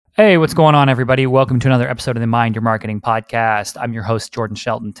Hey, what's going on, everybody? Welcome to another episode of the Mind Your Marketing podcast. I'm your host, Jordan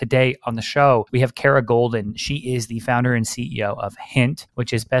Shelton. Today on the show, we have Kara Goldin. She is the founder and CEO of Hint,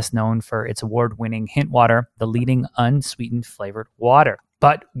 which is best known for its award-winning Hint Water, the leading unsweetened flavored water.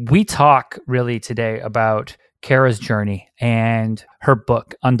 But we talk really today about Kara's journey and her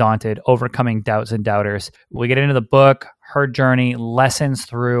book, Undaunted, Overcoming Doubts and Doubters. We get into the book, her journey, lessons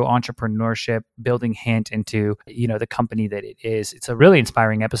through entrepreneurship, building Hint into, the company that it is. It's a really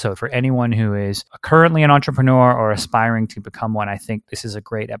inspiring episode for anyone who is currently an entrepreneur or aspiring to become one. I think this is a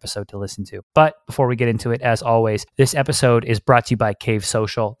great episode to listen to. But before we get into it, as always, this episode is brought to you by Cave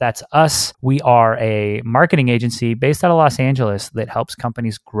Social. That's us. We are a marketing agency based out of Los Angeles that helps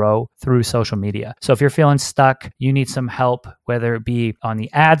companies grow through social media. So if you're feeling stuck, you need some help, whether it be on the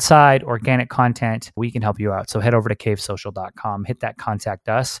ad side, organic content, we can help you out. So head over to cavesocial.com, hit that contact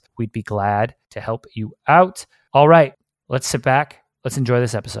us. We'd be glad to help you out. All right, let's sit back. Let's enjoy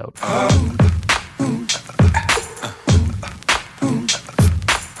this episode.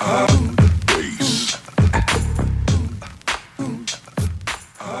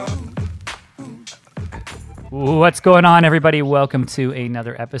 What's going on, everybody? Welcome to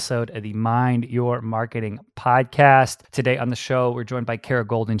another episode of the Mind Your Marketing podcast. Today on the show, we're joined by Kara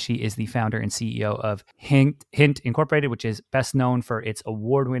Goldin. She is the founder and CEO of Hint Incorporated, which is best known for its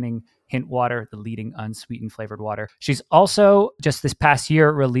award-winning Hint Water, the leading unsweetened flavored water. She's also, just this past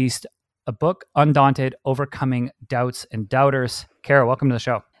year, released a book, Undaunted, Overcoming Doubts and Doubters. Kara, welcome to the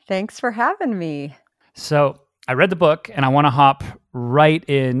show. Thanks for having me. So I read the book and I want to hop right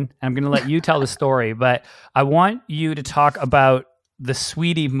in. I'm going to let you tell the story, but I want you to talk about the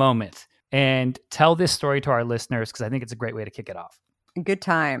sweetie moment and tell this story to our listeners because I think it's a great way to kick it off. Good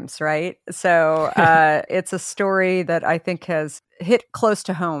times, right? So it's a story that I think has hit close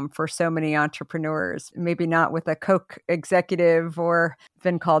to home for so many entrepreneurs, maybe not with a Coke executive or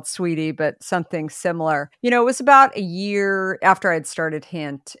been called sweetie, but something similar. It was about a year after I'd started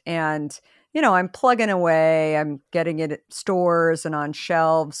Hint, and I'm plugging away. I'm getting it at stores and on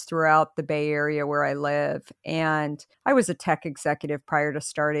shelves throughout the Bay Area where I live. And I was a tech executive prior to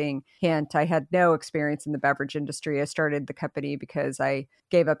starting Hint. I had no experience in the beverage industry. I started the company because I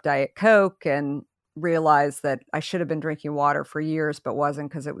gave up Diet Coke and realized that I should have been drinking water for years, but wasn't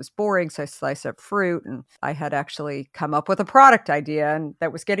because it was boring. So I sliced up fruit, and I had actually come up with a product idea and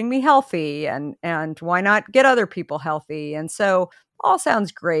that was getting me healthy, and why not get other people healthy? And so all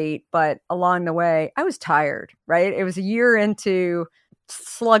sounds great, but along the way, I was tired, right? It was a year into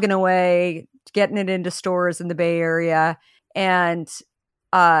slugging away, getting it into stores in the Bay Area. And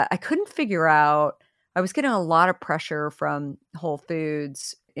I couldn't figure out, I was getting a lot of pressure from Whole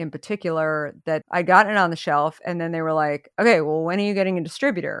Foods in particular that I got it on the shelf. And then they were like, okay, well, when are you getting a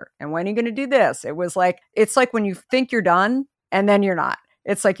distributor? And when are you going to do this? It's like when you think you're done and then you're not.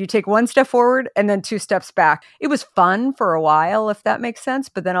 It's like you take one step forward and then two steps back. It was fun for a while, if that makes sense.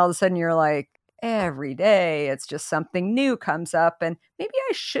 But then all of a sudden you're like, every day it's just something new comes up and maybe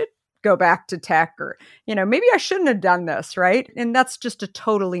I should go back to tech, or, maybe I shouldn't have done this, right? And that's just a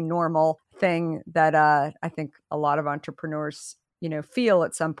totally normal thing that I think a lot of entrepreneurs feel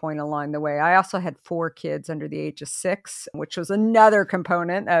at some point along the way. I also had 4 kids under the age of 6, which was another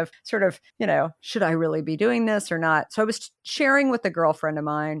component of sort of, should I really be doing this or not? So I was sharing with a girlfriend of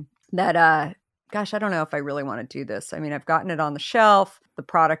mine that, gosh, I don't know if I really want to do this. I mean, I've gotten it on the shelf. The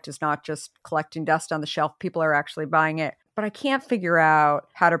product is not just collecting dust on the shelf. People are actually buying it. But I can't figure out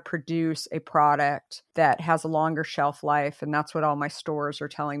how to produce a product that has a longer shelf life. And that's what all my stores are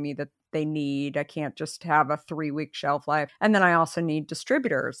telling me that they need. I can't just have a 3-week shelf life. And then I also need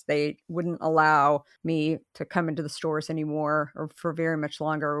distributors. They wouldn't allow me to come into the stores anymore or for very much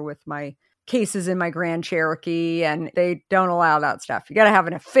longer with my cases in my Grand Cherokee, and they don't allow that stuff. You got to have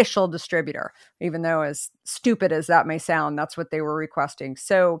an official distributor, even though as stupid as that may sound, that's what they were requesting.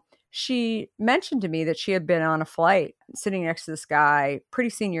 So she mentioned to me that she had been on a flight sitting next to this guy, pretty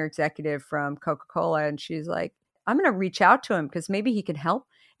senior executive from Coca-Cola. And she's like, I'm going to reach out to him because maybe he can help.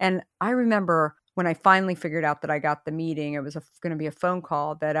 And I remember when I finally figured out that I got the meeting, it was going to be a phone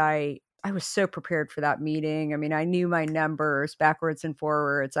call, that I was so prepared for that meeting. I mean, I knew my numbers backwards and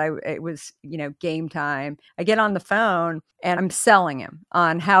forwards. It was, game time. I get on the phone and I'm selling him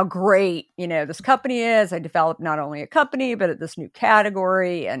on how great, this company is. I developed not only a company, but this new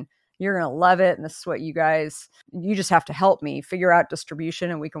category, and you're going to love it. And this is what you just have to help me figure out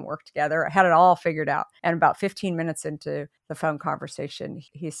distribution and we can work together. I had it all figured out. And about 15 minutes into the phone conversation,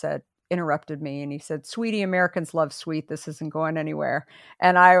 he said, interrupted me and he said, "Sweetie, Americans love sweet. This isn't going anywhere."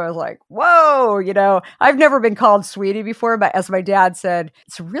 And I was like, whoa, I've never been called sweetie before, but as my dad said,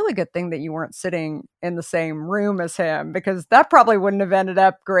 it's a really good thing that you weren't sitting in the same room as him, because that probably wouldn't have ended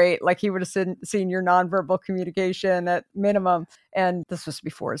up great. Like, he would have seen your nonverbal communication at minimum. And this was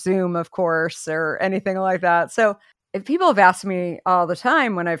before Zoom, of course, or anything like that. So if people have asked me all the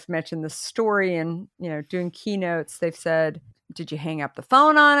time when I've mentioned this story and, doing keynotes, they've said, "Did you hang up the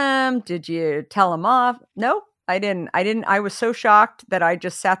phone on him? Did you tell him off?" Nope, I didn't. I was so shocked that I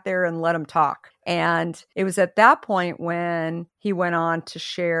just sat there and let him talk. And it was at that point when he went on to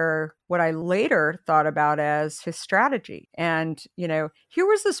share what I later thought about as his strategy. And, here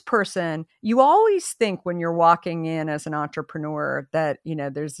was this person. You always think when you're walking in as an entrepreneur that,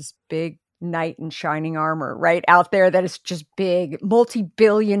 there's this big knight in shining armor, right, out there, that is just big,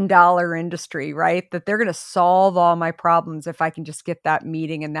 multi-billion-dollar industry, right? That they're going to solve all my problems if I can just get that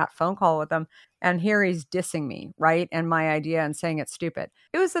meeting and that phone call with them. And here he's dissing me, right? And my idea, and saying it's stupid.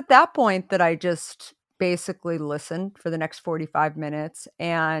 It was at that point that I just basically listened for the next 45 minutes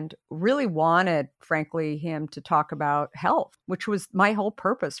and really wanted, frankly, him to talk about health, which was my whole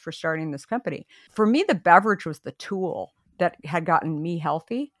purpose for starting this company. For me, the beverage was the tool that had gotten me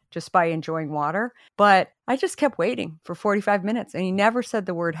healthy, just by enjoying water. But I just kept waiting for 45 minutes and he never said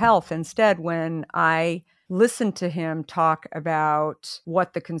the word health. Instead, when I listened to him talk about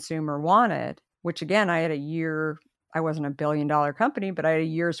what the consumer wanted, which again, I wasn't a billion-dollar company, but I had a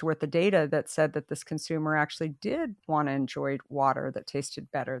year's worth of data that said that this consumer actually did want to enjoy water that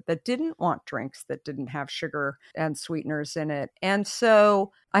tasted better, that didn't want drinks that didn't have sugar and sweeteners in it. And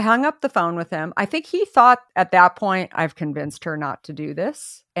so I hung up the phone with him. I think he thought at that point, I've convinced her not to do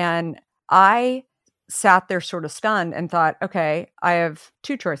this. And I sat there sort of stunned and thought, okay, I have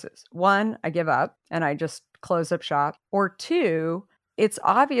two choices. One, I give up and I just close up shop. Or two, it's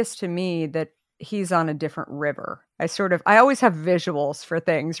obvious to me that he's on a different river. I always have visuals for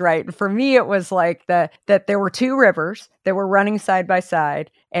things, right? For me, it was like that there were two rivers that were running side by side.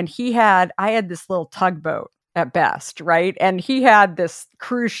 And I had this little tugboat at best, right? And he had this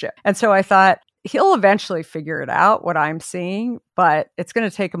cruise ship. And so I thought, he'll eventually figure it out, what I'm seeing, but it's going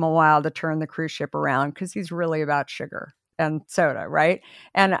to take him a while to turn the cruise ship around because he's really about sugar and soda, right?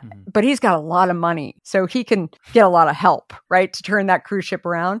 And but he's got a lot of money, so he can get a lot of help, right, to turn that cruise ship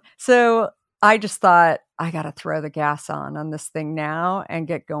around. So I just thought, I got to throw the gas on this thing now and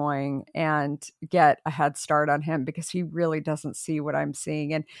get going and get a head start on him, because he really doesn't see what I'm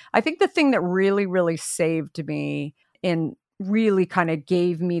seeing. And I think the thing that really, really saved me and really kind of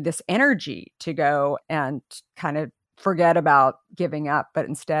gave me this energy to go and kind of forget about giving up, but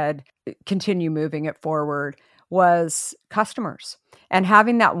instead continue moving it forward, was customers and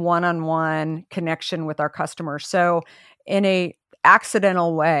having that one-on-one connection with our customers. So in a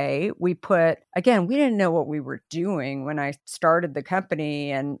accidental way, we didn't know what we were doing when I started the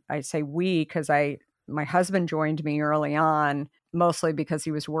company. And I say we, because my husband joined me early on, mostly because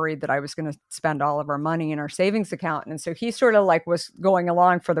he was worried that I was going to spend all of our money in our savings account. And so he sort of like was going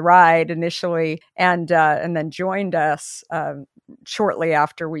along for the ride initially, and then joined us shortly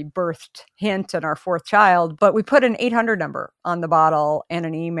after we birthed Hint and our fourth child. But we put an 800 number on the bottle and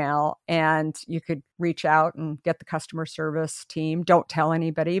an email, and you could reach out and get the customer service team. Don't tell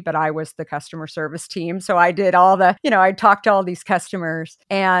anybody, but I was the customer service team. So I did I talked to all these customers,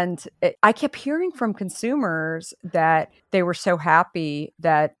 and I kept hearing from consumers that they were so happy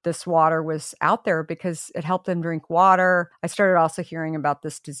that this water was out there because it helped them drink water. I started also hearing about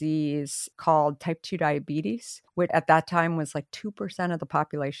this disease called type 2 diabetes, which at that time was like 2% of the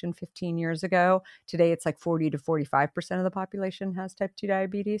population 15 years ago. Today, it's like 40 to 45% of the population has type 2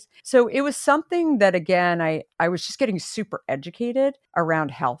 diabetes. So it was something that, again, I was just getting super educated around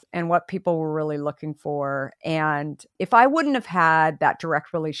health and what people were really looking for. And if I wouldn't have had that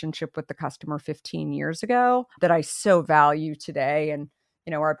direct relationship with the customer 15 years ago that I so value today, and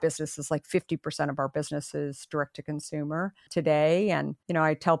our business is like 50% of our business is direct to consumer today. And,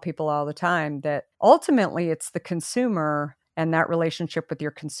 I tell people all the time that ultimately it's the consumer and that relationship with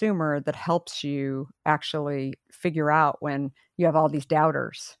your consumer that helps you actually figure out when you have all these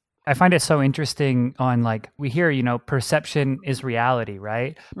doubters. I find it so interesting on, like, we hear, perception is reality,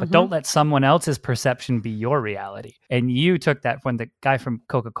 right? But don't let someone else's perception be your reality. And you took that when the guy from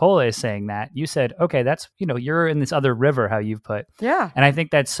Coca-Cola is saying that, you said, okay, that's, you're in this other river, how you've put. Yeah. And I think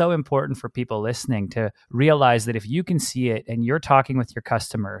that's so important for people listening to realize that if you can see it and you're talking with your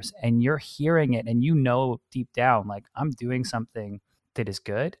customers and you're hearing it and deep down, like, I'm doing something that is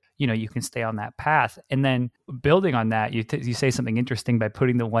good, you can stay on that path. And then building on that, you say something interesting by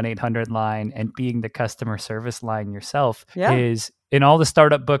putting the 1-800 line and being the customer service line yourself, is in all the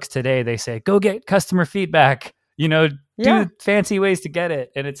startup books today, they say, go get customer feedback, do fancy ways to get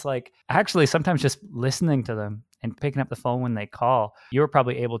it. And it's like, actually, sometimes just listening to them and picking up the phone when they call, you were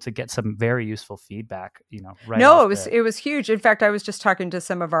probably able to get some very useful feedback, right? No, it was huge. In fact, I was just talking to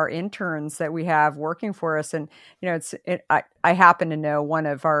some of our interns that we have working for us, and I happen to know one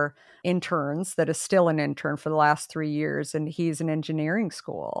of our interns that is still an intern for the last 3 years, and he's in engineering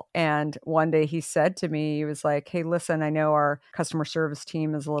school. And one day he said to me, he was like, "Hey, listen, I know our customer service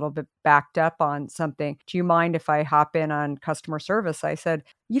team is a little bit backed up on something. Do you mind if I hop in on customer service?" I said,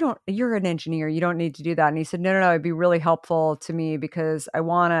 you're an engineer. You don't need to do that. And he said, no, it'd be really helpful to me because I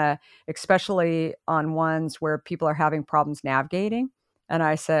want to, especially on ones where people are having problems navigating. And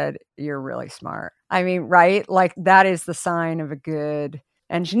I said, you're really smart. I mean, right? Like that is the sign of a good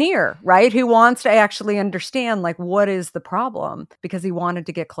engineer, right? Who wants to actually understand like what is the problem, because he wanted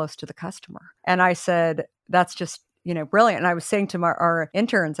to get close to the customer. And I said, that's just, brilliant. And I was saying to our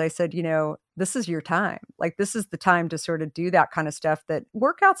interns, I said, this is your time. Like, this is the time to sort of do that kind of stuff, that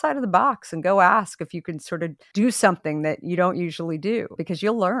work outside of the box and go ask if you can sort of do something that you don't usually do, because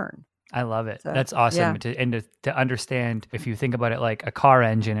you'll learn. I love it. So, that's awesome. Yeah. To understand, if you think about it like a car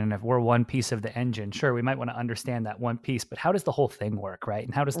engine, and if we're one piece of the engine, sure, we might want to understand that one piece, but how does the whole thing work, right?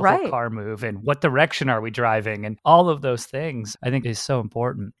 And how does the whole car move, and what direction are we driving, and all of those things I think is so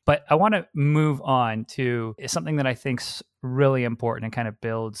important. But I want to move on to something that I think's really important and kind of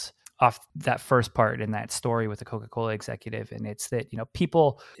builds off that first part in that story with the Coca-Cola executive. And it's that,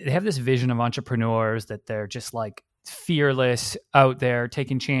 people, they have this vision of entrepreneurs that they're just like fearless out there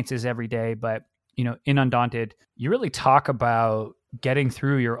taking chances every day. But, in Undaunted, you really talk about getting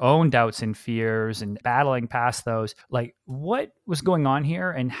through your own doubts and fears and battling past those. Like, what was going on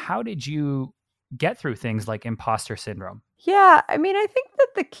here, and how did you get through things like imposter syndrome? Yeah, I mean, I think that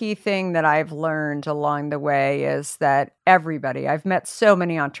the key thing that I've learned along the way is that I've met so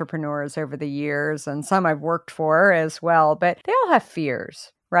many entrepreneurs over the years, and some I've worked for as well, but they all have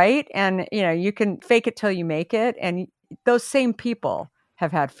fears, right? And, you can fake it till you make it. And those same people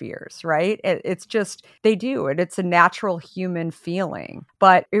have had fears, right? It's just, they do. And it's a natural human feeling.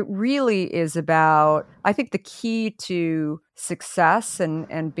 But it really is about, I think the key to success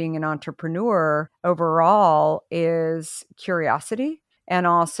and being an entrepreneur overall is curiosity, and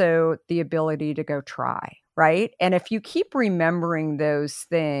also the ability to go try. Right. And if you keep remembering those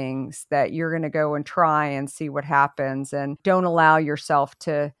things, that you're going to go and try and see what happens, and don't allow yourself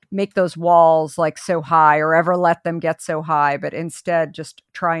to make those walls like so high, or ever let them get so high, but instead just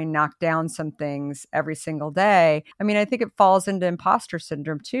try and knock down some things every single day. I mean, I think it falls into imposter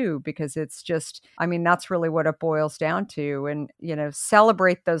syndrome too, because it's just, I mean, that's really what it boils down to. And,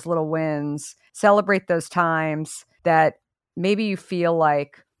 celebrate those little wins, celebrate those times that maybe you feel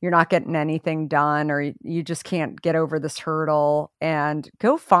like you're not getting anything done, or you just can't get over this hurdle, and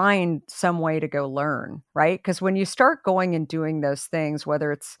go find some way to go learn, right? Because when you start going and doing those things,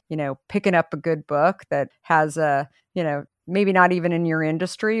 whether it's, picking up a good book that has a, maybe not even in your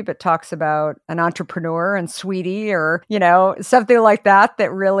industry, but talks about an entrepreneur and Sweetie, or, something like that,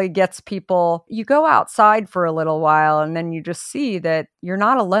 that really gets people, you go outside for a little while, and then you just see that you're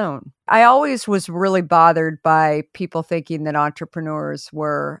not alone. I always was really bothered by people thinking that entrepreneurs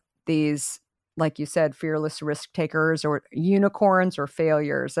were these, like you said, fearless risk takers, or unicorns, or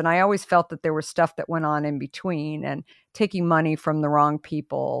failures. And I always felt that there was stuff that went on in between, and taking money from the wrong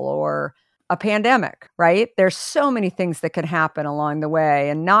people, or a pandemic, right? There's so many things that can happen along the way,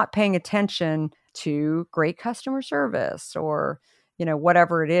 and not paying attention to great customer service, or,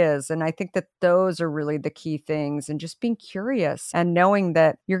 whatever it is. And I think that those are really the key things, and just being curious, and knowing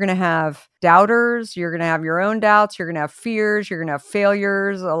that you're going to have doubters, you're going to have your own doubts, you're going to have fears, you're going to have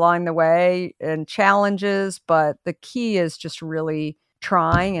failures along the way, and challenges. But the key is just really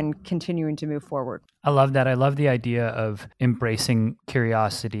trying and continuing to move forward. I love that. I love the idea of embracing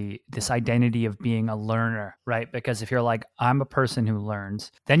curiosity, this identity of being a learner, right? Because if you're like, I'm a person who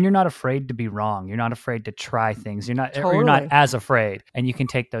learns, then you're not afraid to be wrong. You're not afraid to try things. You're not as afraid, and you can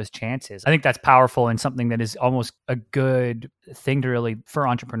take those chances. I think that's powerful, and something that is almost a good thing to really, for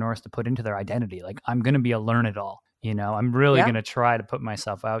entrepreneurs to put into their identity. Like, I'm going to be a learn-it-all. I'm really going to try to put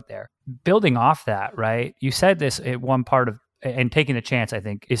myself out there. Building off that, right? You said this at one part of, and taking a chance, I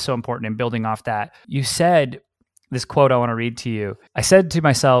think, is so important in building off that. You said this quote I want to read to you. I said to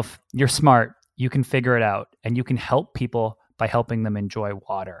myself, you're smart, you can figure it out, and you can help people by helping them enjoy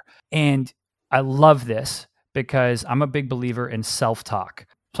water. And I love this because I'm a big believer in self-talk.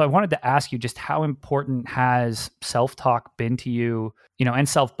 So I wanted to ask you, just how important has self-talk been to you, and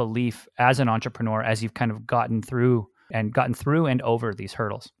self-belief as an entrepreneur, as you've kind of gotten through and over these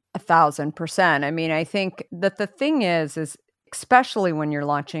hurdles? 1,000%. I mean, I think that the thing is especially when you're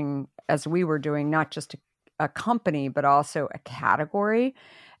launching, as we were doing, not just a company, but also a category,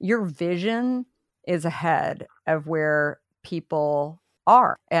 your vision is ahead of where people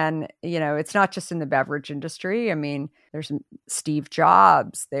are. And, it's not just in the beverage industry. I mean, there's Steve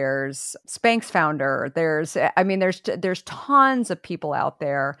Jobs, there's Spanx founder, there's tons of people out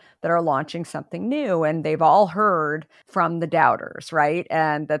there that are launching something new, and they've all heard from the doubters, right?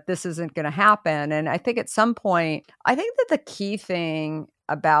 And that this isn't going to happen. And I think at some point, I think that the key thing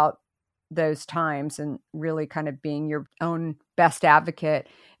about those times and really kind of being your own best advocate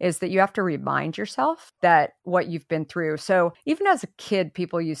is that you have to remind yourself that what you've been through. So even as a kid,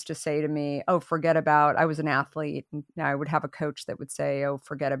 people used to say to me, oh, forget about, I was an athlete. And I would have a coach that would say, oh,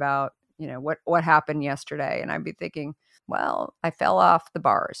 forget about, what happened yesterday. And I'd be thinking, well, I fell off the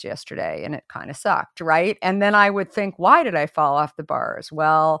bars yesterday and it kind of sucked, right? And then I would think, why did I fall off the bars?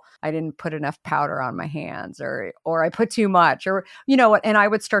 Well, I didn't put enough powder on my hands, or I put too much, or and I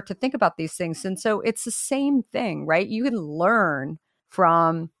would start to think about these things. And so it's the same thing, right? You can learn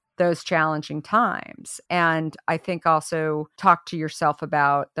from those challenging times. And I think also talk to yourself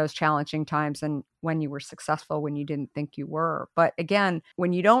about those challenging times and when you were successful, when you didn't think you were. But again,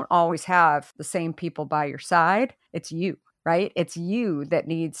 when you don't always have the same people by your side, it's you, right? It's you that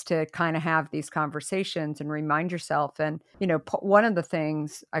needs to kind of have these conversations and remind yourself. And, one of the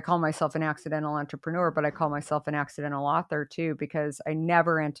things, I call myself an accidental entrepreneur, but I call myself an accidental author too, because I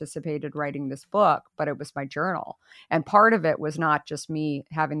never anticipated writing this book, but it was my journal. And part of it was not just me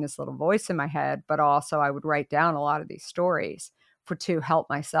having this little voice in my head, but also I would write down a lot of these stories to help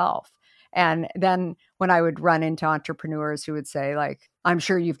myself. And then when I would run into entrepreneurs who would say, like, I'm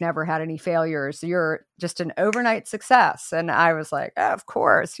sure you've never had any failures, you're just an overnight success. And I was like, oh, of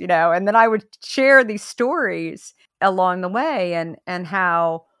course, and then I would share these stories along the way and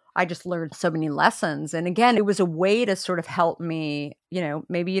how I just learned so many lessons. And again, it was a way to sort of help me,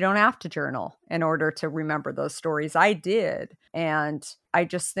 maybe you don't have to journal in order to remember those stories. I did. And I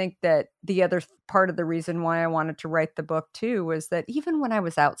just think that the other part of the reason why I wanted to write the book too was that even when I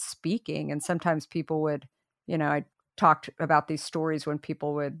was out speaking, and sometimes people would, I talked about these stories when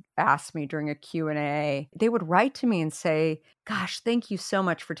people would ask me during a Q&A, they would write to me and say, gosh, thank you so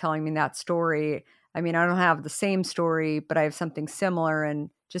much for telling me that story. I mean, I don't have the same story, but I have something similar. And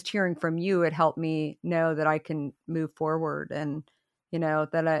just hearing from you, it helped me know that I can move forward and,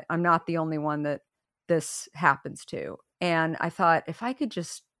 that I'm not the only one that this happens to. And I thought, if I could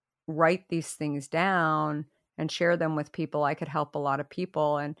just write these things down and share them with people, I could help a lot of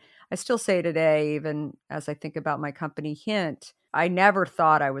people. And I still say today, even as I think about my company, Hint, I never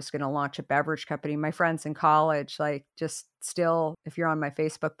thought I was going to launch a beverage company. My friends in college, like, just still, if you're on my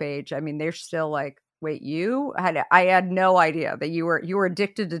Facebook page, I mean, they're still like, wait, I had no idea that you were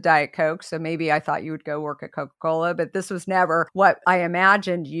addicted to Diet Coke. So maybe I thought you would go work at Coca-Cola, but this was never what I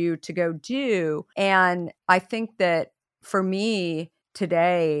imagined you to go do. And I think that for me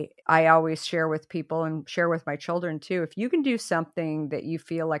today, I always share with people and share with my children too. If you can do something that you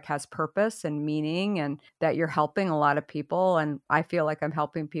feel like has purpose and meaning and that you're helping a lot of people, and I feel like I'm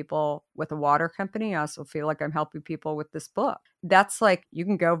helping people with a water company. I also feel like I'm helping people with this book. That's like, you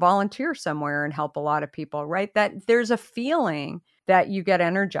can go volunteer somewhere and help a lot of people, right? That there's a feeling that you get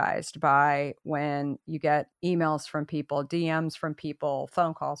energized by when you get emails from people, DMs from people,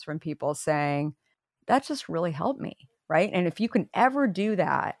 phone calls from people saying, that just really helped me. Right. And if you can ever do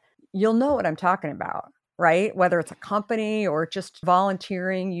that, you'll know what I'm talking about, right? Whether it's a company or just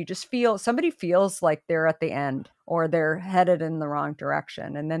volunteering, you just somebody feels like they're at the end or they're headed in the wrong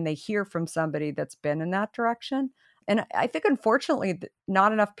direction. And then they hear from somebody that's been in that direction. And I think, unfortunately,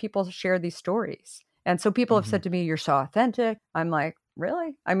 not enough people share these stories. And so people have said to me, you're so authentic. I'm like,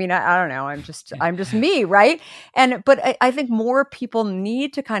 really? I mean, I don't know. I'm just me, right? But I think more people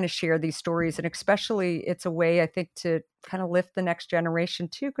need to kind of share these stories, and especially it's a way, I think, to kind of lift the next generation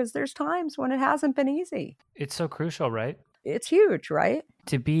too, because there's times when it hasn't been easy. It's so crucial, right? It's huge, right?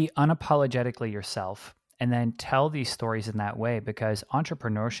 To be unapologetically yourself and then tell these stories in that way, because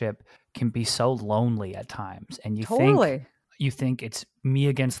entrepreneurship can be so lonely at times, and you think it's me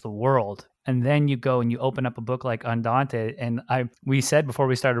against the world. And then you go and you open up a book like Undaunted. And we said before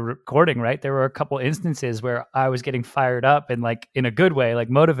we started recording, right, there were a couple instances where I was getting fired up and, like, in a good way, like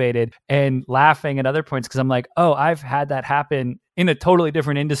motivated, and laughing at other points because I'm like, oh, I've had that happen in a totally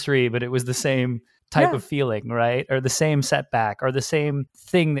different industry, but it was the same type of feeling, right? Or the same setback or the same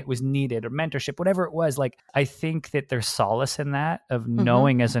thing that was needed, or mentorship, whatever it was. Like, I think that there's solace in that, of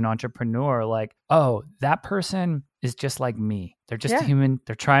knowing as an entrepreneur, like, oh, that person is just like me. They're just Yeah. human.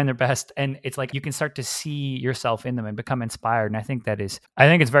 They're trying their best. And it's like you can start to see yourself in them and become inspired. And I think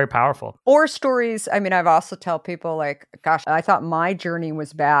it's very powerful. Or stories. I mean, I've also tell people like, gosh, I thought my journey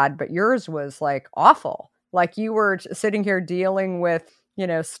was bad, but yours was like awful. Like you were sitting here dealing with,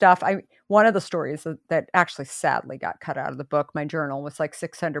 stuff. One of the stories that actually sadly got cut out of the book, my journal, was like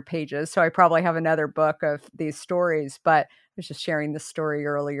 600 pages. So I probably have another book of these stories, but I was just sharing this story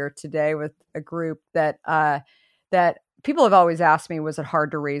earlier today with a group that people have always asked me, was it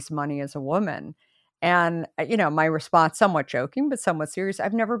hard to raise money as a woman? And, my response, somewhat joking, but somewhat serious,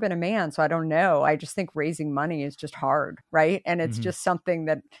 I've never been a man, so I don't know. I just think raising money is just hard, right? And it's just something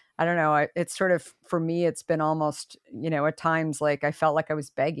that, I don't know, it's sort of, for me, it's been almost, at times like I felt like I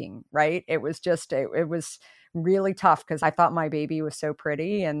was begging, right? It was just, it was really tough because I thought my baby was so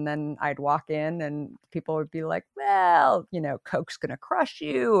pretty. And then I'd walk in and people would be like, well, Coke's going to crush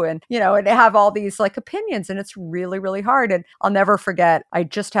you. And, and have all these like opinions. And it's really, really hard. And I'll never forget, I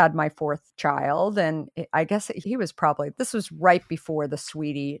just had my fourth child. And I guess this was right before the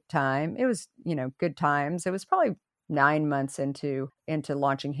sweetie time. It was, good times. It was probably 9 months into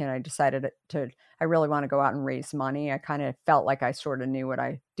launching Hint. I decided I really want to go out and raise money. I kind of felt like I sort of knew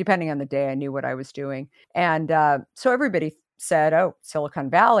depending on the day, I knew what I was doing. And so everybody said, oh, Silicon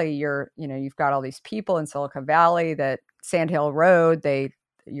Valley, you've got all these people in Silicon Valley, that Sand Hill Road,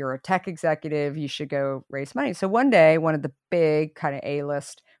 you're a tech executive, you should go raise money. So one day, one of the big kind of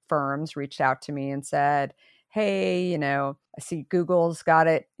A-list firms reached out to me and said, hey, I see Google's got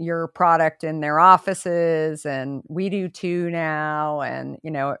your product in their offices, and we do too now. And,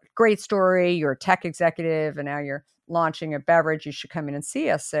 great story. You're a tech executive and now you're launching a beverage. You should come in and see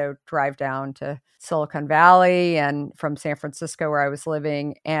us. So drive down to Silicon Valley and from San Francisco, where I was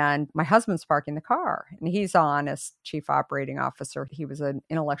living. And my husband's parking the car and he's on as chief operating officer. He was an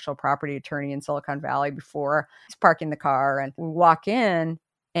intellectual property attorney in Silicon Valley before. He's parking the car and we walk in.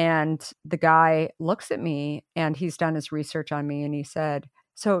 And the guy looks at me and he's done his research on me and he said,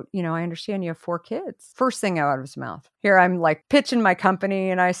 so, I understand you have 4 kids. First thing out of his mouth. Here I'm like pitching my company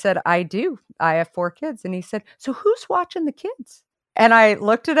and I said, I do. I have 4 kids. And he said, so who's watching the kids? And I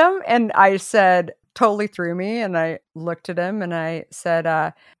looked at him and I said, totally threw me. And I looked at him and I said,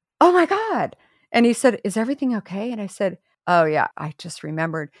 oh my God. And he said, is everything okay? And I said, oh yeah, I just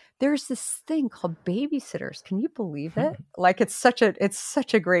remembered there's this thing called babysitters. Can you believe it? Like it's such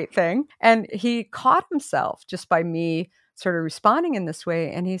a great thing. And he caught himself just by me sort of responding in this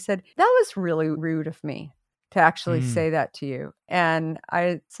way. And he said, that was really rude of me to actually say that to you. And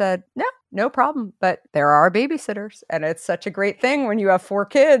I said, no problem. But there are babysitters. And it's such a great thing when you have 4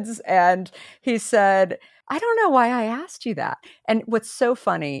 kids. And he said, I don't know why I asked you that. And what's so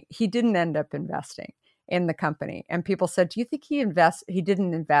funny, he didn't end up investing in the company. And people said, do you think he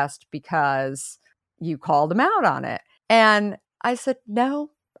didn't invest because you called him out on it? And I said,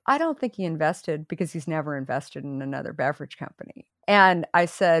 no, I don't think he invested because he's never invested in another beverage company. And I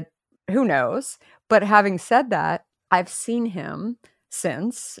said, who knows? But having said that, I've seen him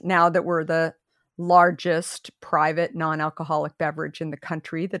since, now that we're the largest private non-alcoholic beverage in the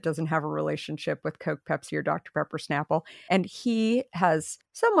country that doesn't have a relationship with Coke, Pepsi, or Dr. Pepper Snapple. And he has,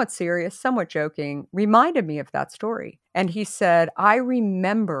 somewhat serious, somewhat joking, reminded me of that story. And he said, I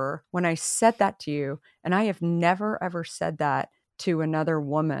remember when I said that to you, and I have never, ever said that to another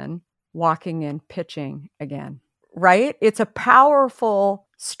woman walking in pitching again. Right? It's a powerful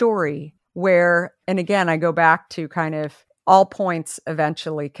story where, and again, I go back to kind of all points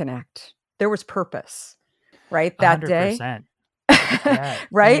eventually connect. There was purpose, right? That 100%. Day. Yeah.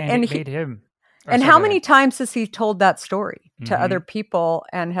 Right? And it made him. And how many times has he told that story to other people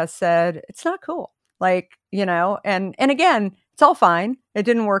and has said, it's not cool. Like, and again, it's all fine. It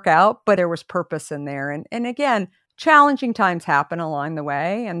didn't work out, but there was purpose in there. And again, challenging times happen along the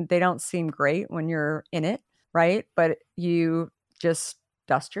way and they don't seem great when you're in it, right? But you just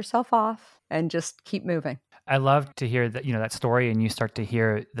dust yourself off and just keep moving. I love to hear that, that story, and you start to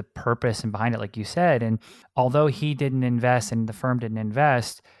hear the purpose and behind it, like you said. And although he didn't invest and the firm didn't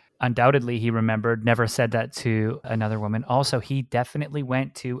invest, undoubtedly he remembered, never said that to another woman. Also, he definitely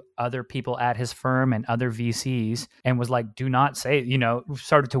went to other people at his firm and other VCs and was like, do not say,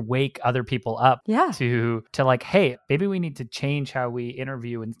 started to wake other people up to like, hey, maybe we need to change how we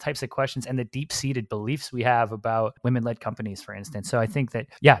interview and the types of questions and the deep-seated beliefs we have about women-led companies, for instance. So I think that,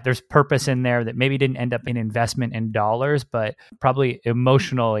 there's purpose in there that maybe didn't end up in investment in dollars, but probably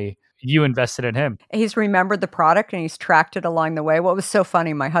emotionally, you invested in him. He's remembered the product and he's tracked it along the way. What was so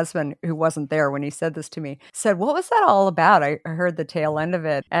funny, my husband, who wasn't there when he said this to me, said, what was that all about? I heard the tail end of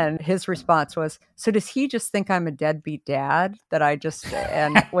it. And his response was, so does he just think I'm a deadbeat dad that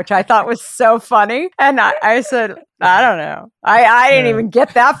and which I thought was so funny. And I said, I don't know. I didn't even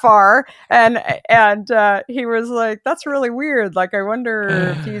get that far. And he was like, that's really weird. Like, I wonder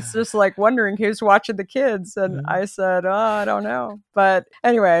if he's just like wondering who's watching the kids. And I said, oh, I don't know. But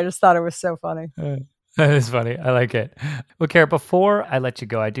anyway, I just thought it was so funny. That is funny. I like it. Well, Kara, before I let you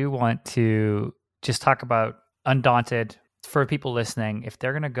go, I do want to just talk about Undaunted. For people listening, if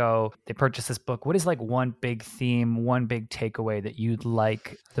they're going to go, they purchase this book, what is like one big theme, one big takeaway that you'd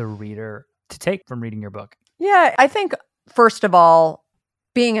like the reader to take from reading your book? Yeah, I think, first of all,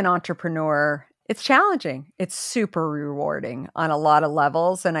 being an entrepreneur, it's challenging. It's super rewarding on a lot of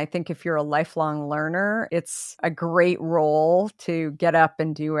levels. And I think if you're a lifelong learner, it's a great role to get up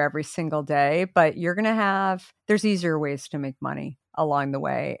and do every single day. But you're going to there's easier ways to make money along the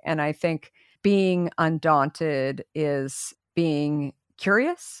way. And I think being undaunted is being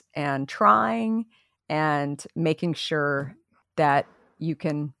curious and trying and making sure that you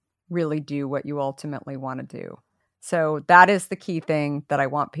can really do what you ultimately want to do. So that is the key thing that I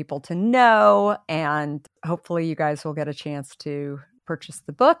want people to know. And hopefully you guys will get a chance to purchase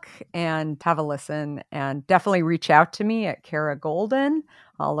the book and have a listen, and definitely reach out to me at Kara Goldin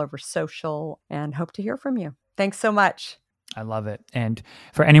all over social, and hope to hear from you. Thanks so much. I love it. And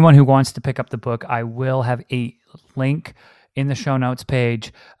for anyone who wants to pick up the book, I will have a link in the show notes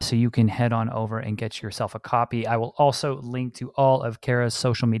page so you can head on over and get yourself a copy. I will also link to all of Kara's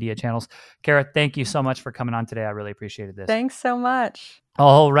social media channels. Kara, thank you so much for coming on today. I really appreciated this. Thanks so much.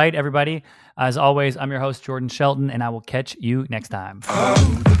 All right, everybody. As always, I'm your host, Jordan Shelton, and I will catch you next time.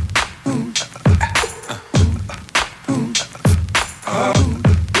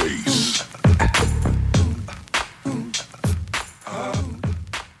 Peace.